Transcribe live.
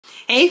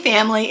Hey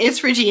family,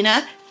 it's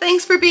Regina.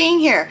 Thanks for being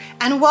here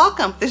and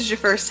welcome. This is your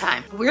first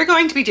time. We're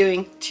going to be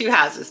doing two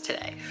houses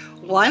today.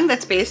 One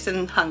that's based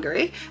in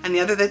Hungary and the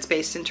other that's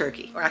based in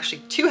Turkey. Or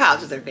actually two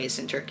houses that are based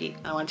in Turkey.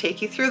 I want to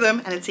take you through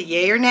them and it's a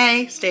yay or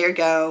nay, stay or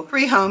go,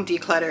 rehome,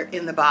 declutter,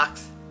 in the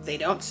box. They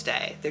don't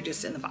stay, they're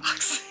just in the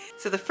box.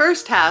 So the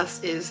first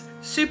house is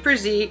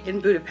Superz in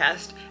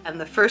Budapest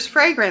and the first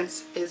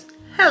fragrance is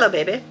Hello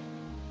Baby.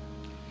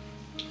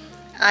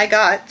 I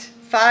got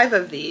 5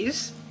 of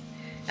these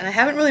and I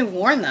haven't really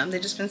worn them.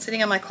 They've just been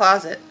sitting in my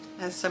closet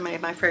as so many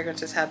of my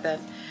fragrances have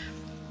been.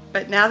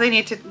 But now they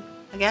need to,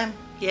 again,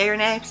 yay or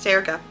nay, stay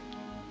or go.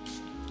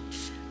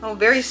 Oh,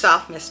 very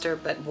soft mister,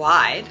 but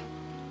wide.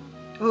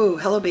 Ooh,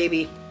 Hello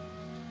Baby.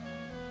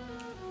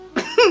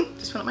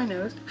 Just went up my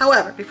nose.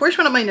 However, before she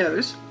went up my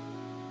nose,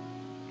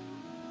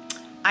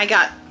 I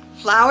got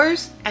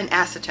flowers and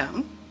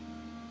acetone.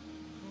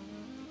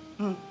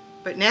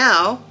 But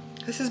now,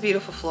 this is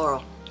beautiful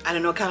floral. I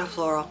don't know what kind of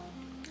floral,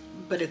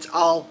 but it's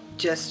all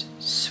just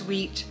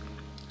sweet,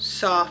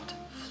 soft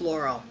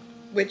floral.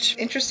 Which,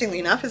 interestingly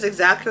enough, is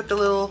exactly what the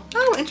little,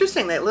 oh,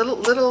 interesting, that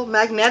little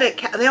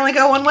magnetic, they only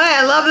go one way.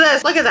 I love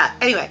this. Look at that.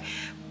 Anyway,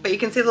 but you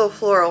can see the little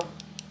floral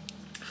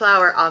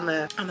flower on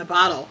the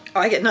bottle. Oh,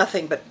 I get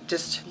nothing but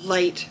just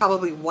light,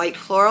 probably white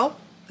floral.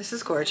 This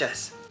is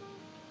gorgeous.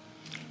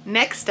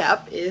 Next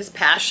up is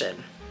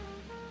Passion.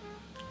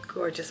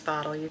 Gorgeous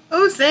bottle.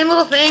 Oh, same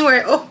little thing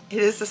where, oh, it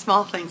is the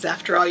small things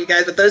after all, you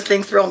guys, but those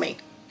things thrill me.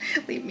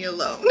 Leave me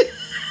alone.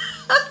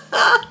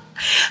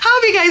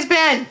 How have you guys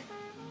been?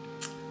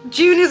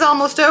 June is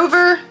almost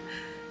over.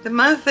 The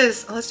month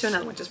is, oh, let's do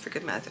another one just for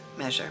good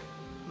measure.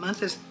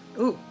 Month is,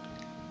 ooh.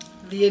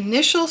 The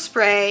initial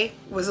spray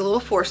was a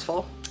little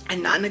forceful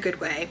and not in a good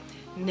way.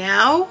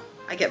 Now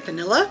I get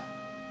vanilla.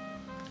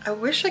 I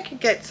wish I could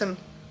get some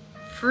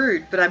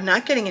fruit, but I'm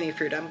not getting any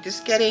fruit. I'm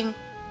getting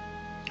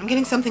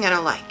something I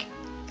don't like.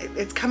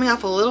 It's coming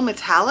off a little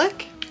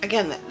metallic.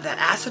 Again, that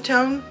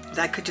acetone,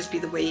 that could just be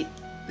the way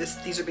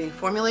these are being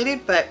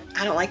formulated, but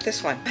I don't like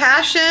this one.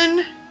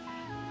 Passion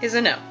is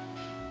a no.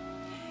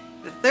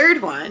 The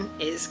third one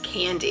is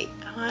Candy.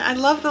 I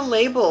love the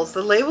labels.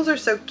 The labels are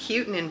so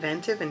cute and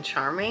inventive and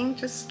charming,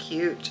 just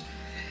cute.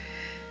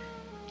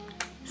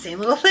 Same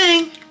little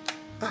thing.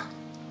 Oh,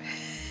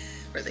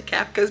 where the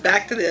cap goes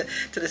back to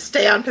the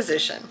stay on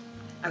position.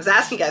 I was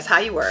asking you guys how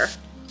you were.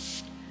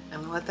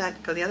 I'm gonna let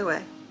that go the other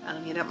way. I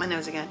don't get up my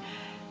nose again.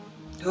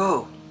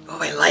 Oh,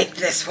 I like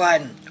this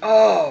one.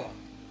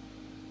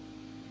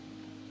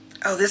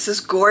 Oh, this is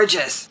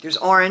gorgeous. There's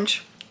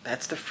orange,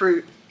 that's the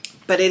fruit,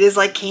 but it is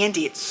like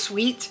candy. It's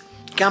sweet,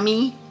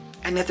 gummy,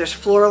 and that there's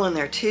floral in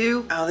there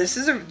too. Oh,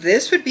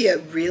 this would be a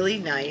really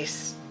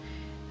nice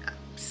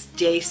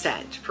day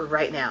scent for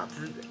right now.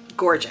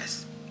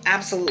 Gorgeous,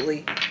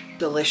 absolutely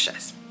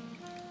delicious.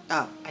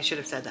 Oh, I should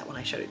have said that when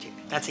I showed it to you.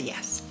 That's a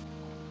yes.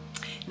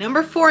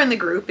 Number 4 in the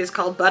group is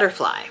called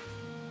Butterfly.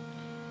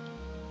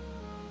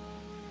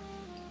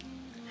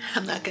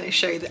 I'm not going to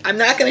show you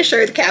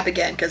the cap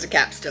again because the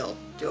cap's still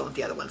doing what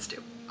the other ones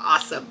do.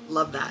 Awesome,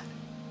 love that.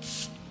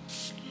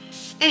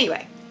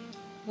 Anyway,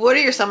 what are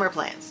your summer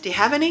plans? Do you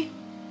have any?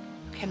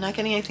 Okay, I'm not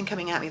getting anything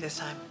coming at me this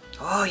time.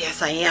 Oh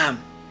yes, I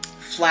am.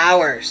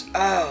 Flowers.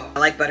 Oh, I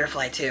like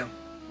Butterfly too.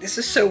 This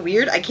is so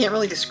weird. I can't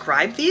really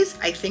describe these.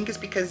 I think it's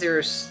because there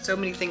are so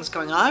many things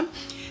going on.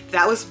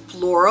 That was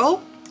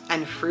floral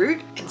and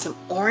fruit and some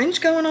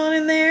orange going on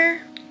in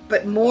there,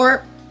 but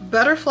more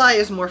Butterfly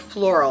is more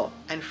floral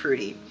and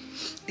fruity.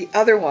 The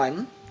other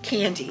one,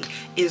 Candy,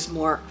 is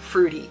more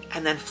fruity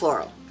and then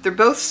floral. They're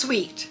both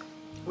sweet,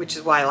 which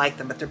is why I like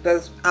them, but they're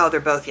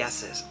both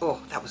yeses.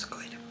 Oh, that was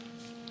good.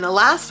 And the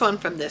last one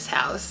from this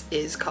house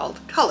is called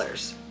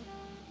Colors.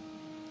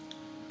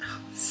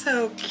 Oh,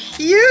 so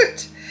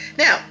cute.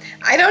 Now,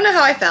 I don't know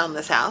how I found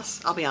this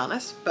house, I'll be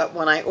honest, but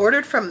when I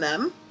ordered from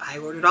them, I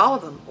ordered all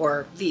of them,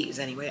 or these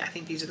anyway. I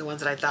think these are the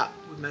ones that I thought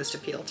would most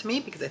appeal to me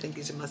because I think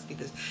these must be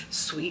the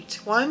sweet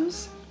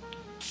ones.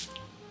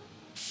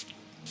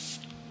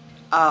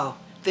 Oh,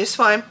 this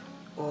one,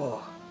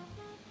 oh,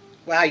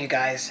 wow, you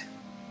guys.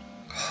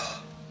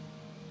 Oh.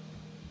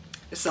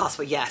 This is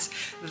also a yes.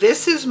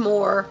 This is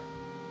more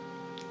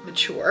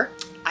mature.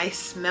 I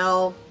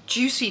smell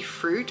juicy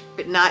fruit,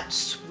 but not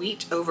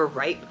sweet,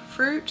 overripe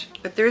fruit.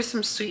 But there's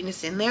some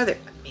sweetness in there.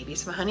 Maybe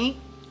some honey,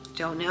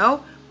 don't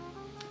know.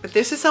 But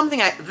this is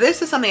something I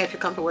feel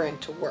comfortable wearing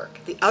to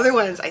work. The other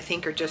ones I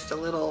think are just a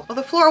little, well,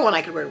 the floral one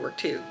I could wear to work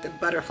too, the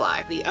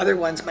Butterfly. The other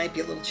ones might be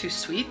a little too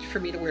sweet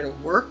for me to wear to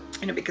work,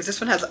 you know, because this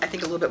one has, I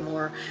think, a little bit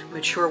more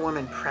mature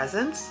woman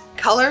presence.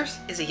 Colors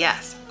is a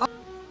yes. Oh.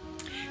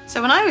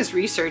 So when I was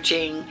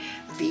researching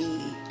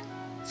the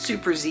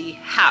Superz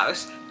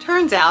house,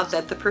 turns out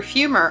that the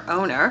perfumer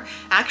owner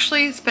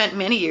actually spent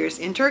many years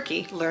in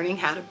Turkey learning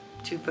how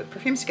to put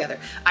perfumes together.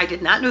 I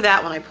did not know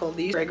that when I pulled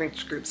these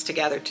fragrance groups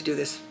together to do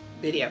this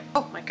video.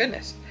 Oh my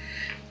goodness.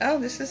 Oh,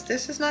 this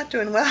is not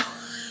doing well.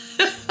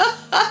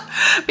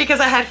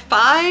 Because I had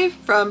 5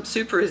 from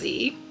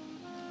Superz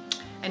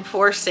and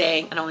 4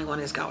 staying and only 1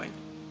 is going.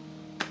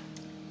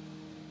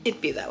 It'd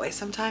be that way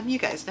sometime. You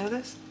guys know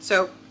this.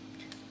 So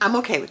I'm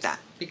okay with that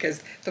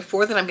because the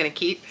 4 that I'm going to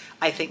keep,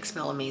 I think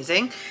smell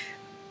amazing.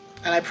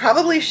 And I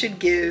probably should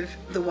give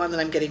the one that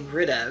I'm getting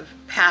rid of,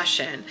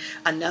 Passion,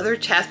 another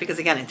test because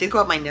again, it did go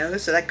up my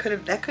nose, so that could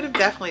have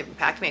definitely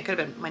impacted me. It could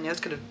have been, my nose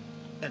could have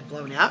been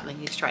blown out, and I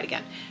need to try it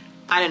again.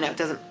 I don't know.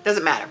 It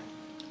doesn't matter.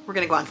 We're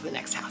going to go on to the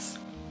next house.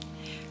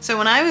 So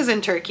when I was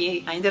in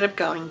Turkey, I ended up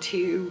going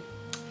to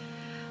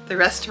the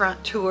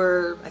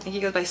restaurateur. I think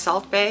he goes by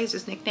Salt Bay is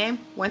his nickname.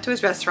 Went to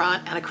his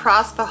restaurant, and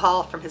across the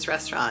hall from his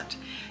restaurant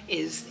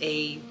is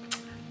a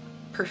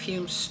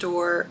perfume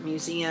store,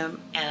 museum,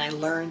 and I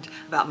learned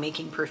about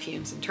making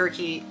perfumes in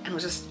Turkey, and it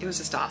was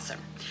just awesome.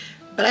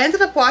 But I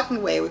ended up walking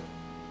away with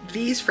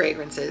these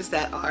fragrances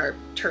that are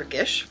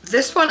Turkish.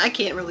 This one I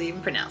can't really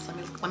even pronounce.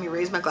 Let me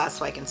raise my glass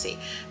so I can see.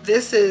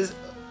 This is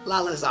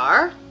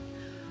Lalelar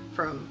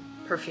from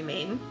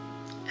Parfumane,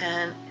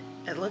 and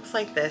it looks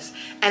like this,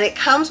 and it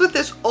comes with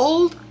this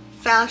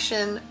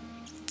old-fashioned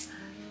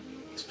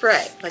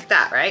spray like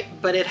that, right?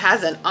 But it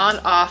has an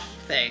on-off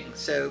thing,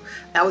 so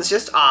that was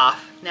just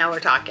off. Now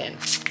we're talking.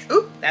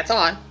 Ooh, that's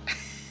on.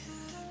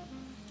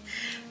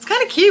 It's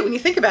kind of cute when you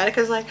think about it,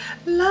 because like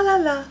la la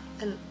la,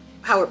 and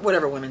how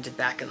whatever women did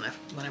back in the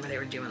whenever they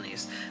were doing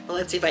these. But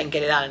let's see if I can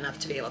get it out enough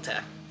to be able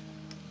to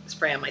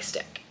spray on my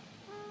stick.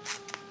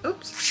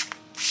 Oops.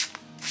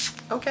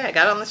 Okay, I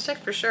got it on the stick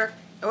for sure.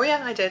 Oh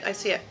yeah, I did. I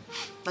see it.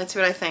 Let's see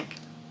what I think.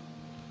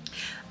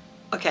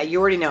 Okay,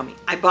 you already know me.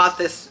 I bought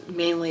this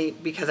mainly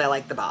because I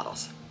like the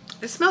bottles.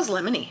 This smells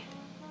lemony.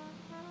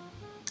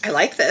 I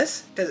like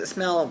this. Does it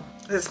smell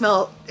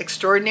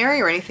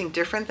extraordinary or anything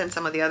different than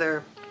some of the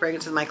other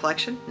fragrances in my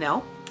collection?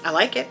 No. I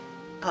like it.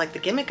 I like the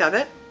gimmick of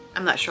it.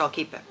 I'm not sure I'll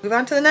keep it. Move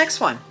on to the next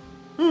one.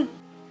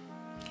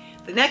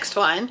 The next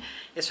one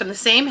is from the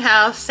same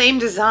house, same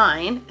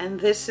design, and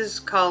this is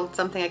called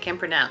something I can't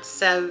pronounce.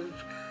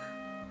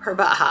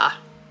 Cevherbaha.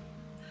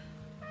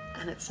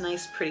 And it's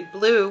nice, pretty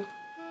blue.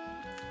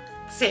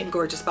 Same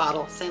gorgeous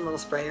bottle, same little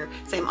sprayer,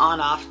 same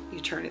on-off.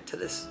 You turn it to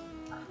the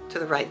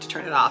right to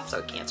turn it off so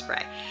it can't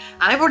spray.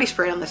 And I've already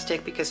sprayed on the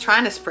stick because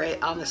trying to spray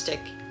on the stick,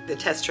 the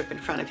test strip in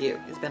front of you,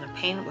 was a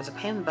pain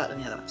in the butt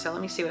on the other one. So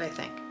let me see what I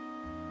think.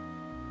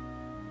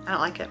 I don't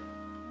like it.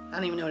 I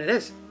don't even know what it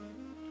is.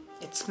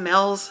 It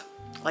smells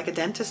like a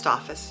dentist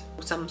office.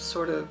 Some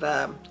sort of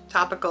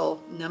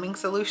topical numbing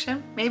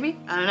solution, maybe?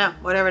 I don't know.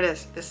 Whatever it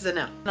is, this is a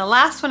no. And the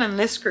last one in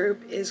this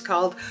group is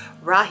called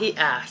Rah-I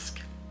Ask,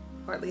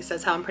 or at least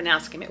that's how I'm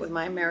pronouncing it with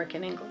my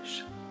American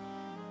English.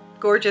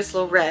 Gorgeous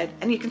little red,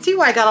 and you can see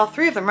why I got all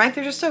 3 of them, right?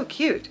 They're just so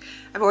cute.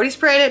 I've already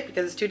sprayed it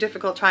because it's too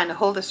difficult trying to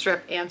hold the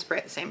strip and spray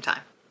at the same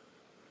time.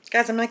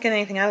 Guys, I'm not getting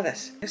anything out of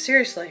this. No,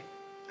 seriously,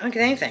 I don't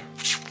get anything.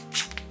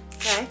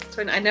 Okay,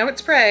 so I know it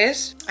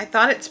sprays. I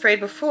thought it sprayed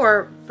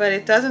before, but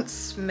it doesn't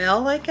smell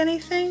like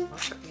anything.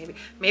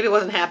 Maybe it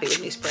wasn't happy with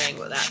me spraying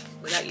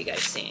without you guys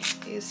seeing.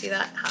 Do you see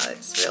that? How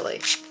it's really,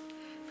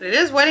 but it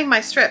is wetting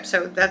my strip,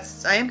 so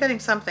I am getting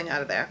something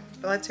out of there.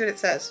 But let's see what it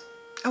says.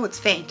 Oh, it's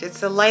faint. It's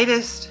the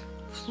lightest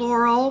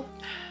floral,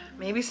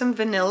 maybe some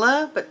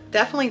vanilla, but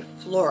definitely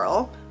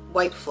floral,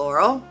 white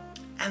floral,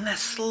 and the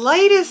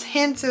slightest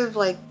hint of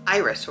like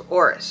iris or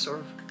orris,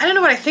 or I don't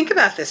know what I think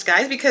about this,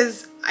 guys,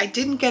 because I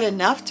didn't get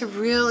enough to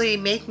really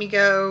make me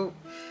go,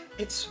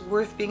 it's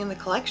worth being in the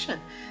collection.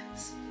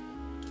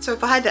 So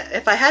if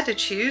I had to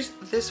choose,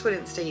 this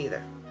wouldn't stay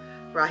either.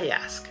 Rah-I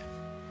Ask.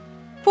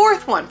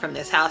 4th one from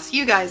this house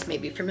you guys may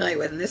be familiar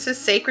with, and this is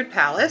Sacred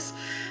Palace,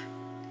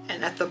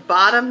 and at the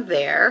bottom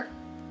there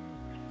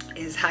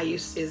is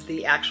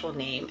the actual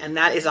name, and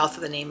that is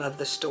also the name of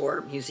the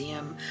store,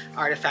 museum,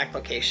 artifact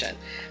location.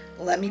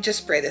 Let me just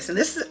spray this, and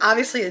this is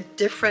obviously a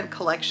different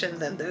collection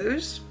than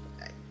those.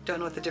 I don't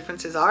know what the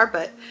differences are,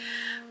 but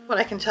what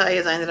I can tell you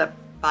is I ended up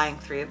buying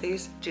 3 of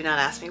these. Do not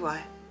ask me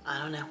why.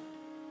 I don't know.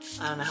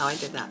 I don't know how I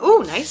did that.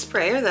 Ooh, nice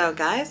sprayer though,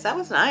 guys. That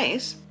was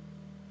nice.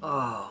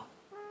 Oh,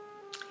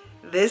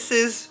 this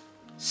is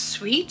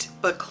sweet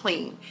but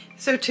clean.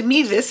 So to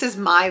me, this is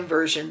my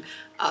version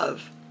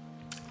of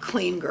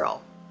clean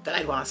girl that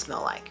I'd want to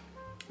smell like,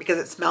 because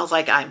it smells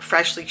like I'm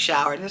freshly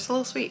showered and it's a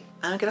little sweet.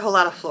 I don't get a whole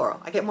lot of floral.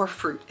 I get more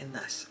fruit in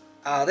this.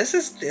 Oh, this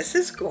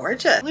is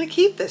gorgeous. I'm gonna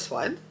keep this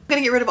one. I'm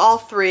gonna get rid of all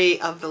 3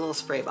 of the little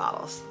spray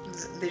bottles.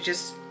 They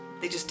just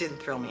didn't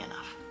thrill me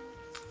enough.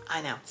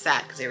 I know,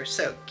 sad, because they were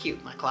so cute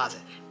in my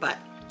closet, but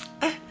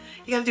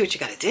you gotta do what you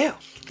gotta do.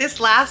 This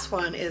last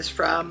one is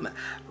from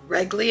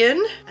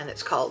Regalien, and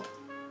it's called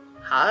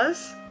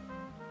Hazz.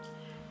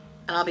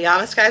 And I'll be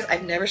honest, guys,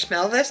 I've never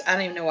smelled this. I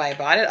don't even know why I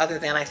bought it, other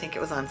than I think it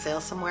was on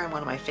sale somewhere, and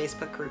one of my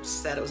Facebook groups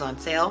said it was on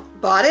sale.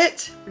 Bought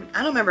it. I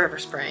don't remember ever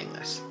spraying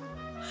this.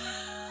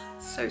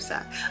 So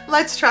sad.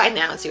 Let's try it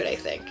now and see what I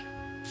think.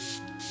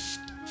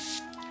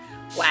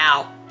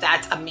 Wow,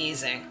 that's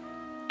amazing.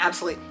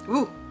 Absolutely.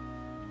 Ooh.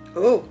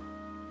 Oh.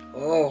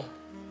 Oh.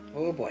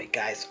 Oh boy,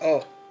 guys.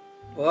 Oh.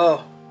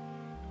 Whoa.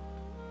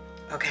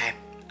 Okay.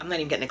 I'm not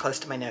even getting it close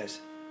to my nose.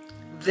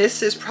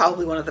 This is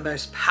probably one of the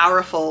most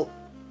powerful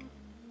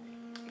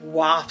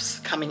wafts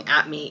coming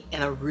at me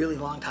in a really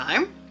long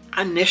time.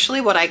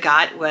 Initially what I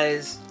got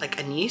was like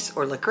anise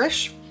or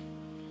licorice,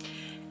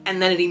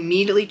 and then it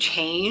immediately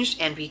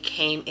changed and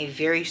became a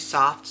very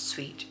soft,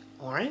 sweet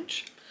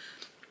orange.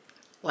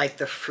 Like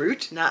the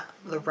fruit, not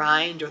the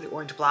rind or the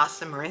orange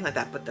blossom or anything like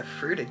that, but the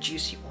fruit, a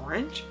juicy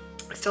orange.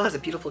 It still has a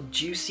beautiful,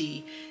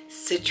 juicy,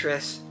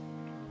 citrus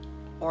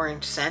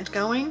orange scent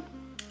going.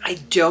 I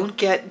don't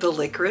get the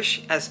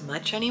licorice as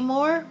much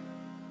anymore.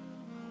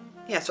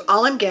 Yeah, so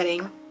all I'm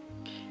getting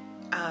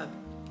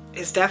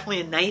is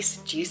definitely a nice,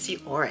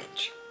 juicy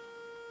orange.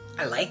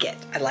 I like it.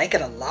 I like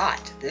it a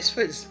lot. This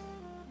was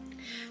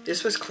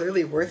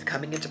clearly worth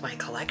coming into my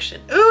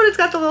collection. Ooh, and it's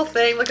got the little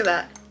thing. Look at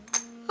that.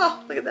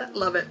 Oh, look at that.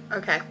 Love it.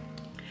 Okay.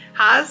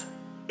 Hazz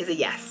is a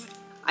yes.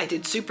 I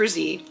did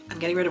Superz. I'm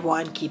getting rid of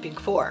 1, keeping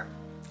 4.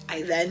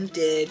 I then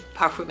did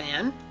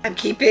Parfumane. I'm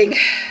keeping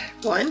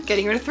 1,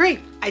 getting rid of 3.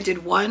 I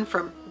did 1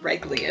 from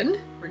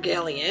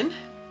Regalien,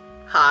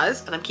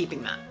 Hazz, and I'm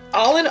keeping that.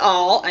 All in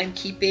all, I'm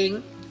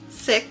keeping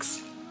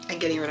 6 and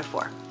getting rid of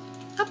 4.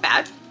 Not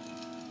bad.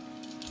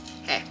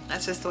 Hey,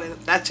 that's just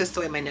the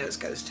way my nose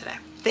goes today.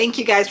 Thank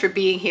you guys for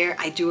being here.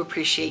 I do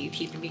appreciate you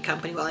keeping me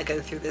company while I go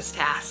through this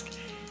task.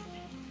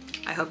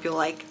 I hope you'll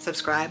like,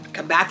 subscribe,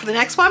 come back for the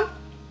next one.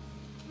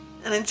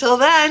 And until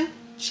then,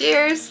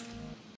 cheers.